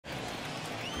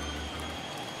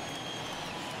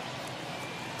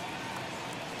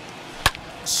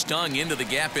Stung into the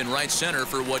gap in right center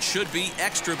for what should be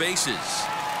extra bases.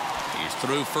 He's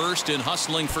through first and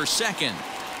hustling for second.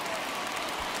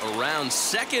 Around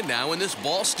second now, and this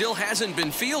ball still hasn't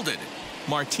been fielded.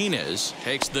 Martinez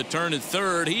takes the turn at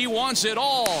third. He wants it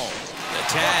all. The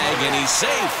tag, and he's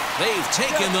safe. They've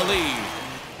taken the lead.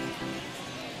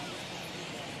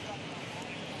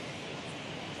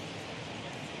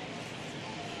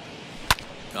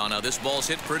 Oh, now this ball's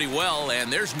hit pretty well,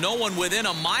 and there's no one within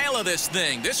a mile of this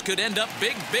thing. This could end up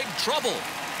big trouble.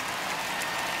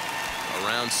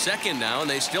 Around second now, and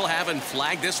they still haven't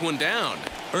flagged this one down.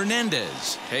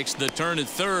 Hernandez takes the turn at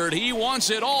third. He wants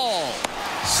it all.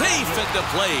 Safe at the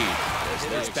plate.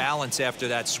 There's balance after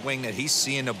that swing that he's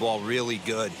seeing the ball really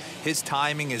good. His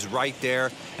timing is right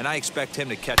there, and I expect him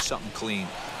to catch something clean.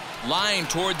 Line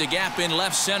toward the gap in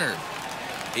left center.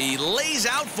 He lays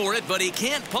out for it, but he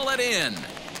can't pull it in.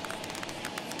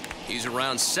 He's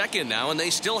around second now, and they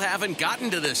still haven't gotten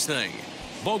to this thing.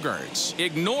 Bogaerts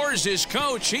ignores his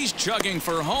coach. He's chugging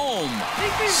for home.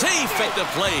 Safe at the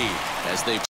plate as they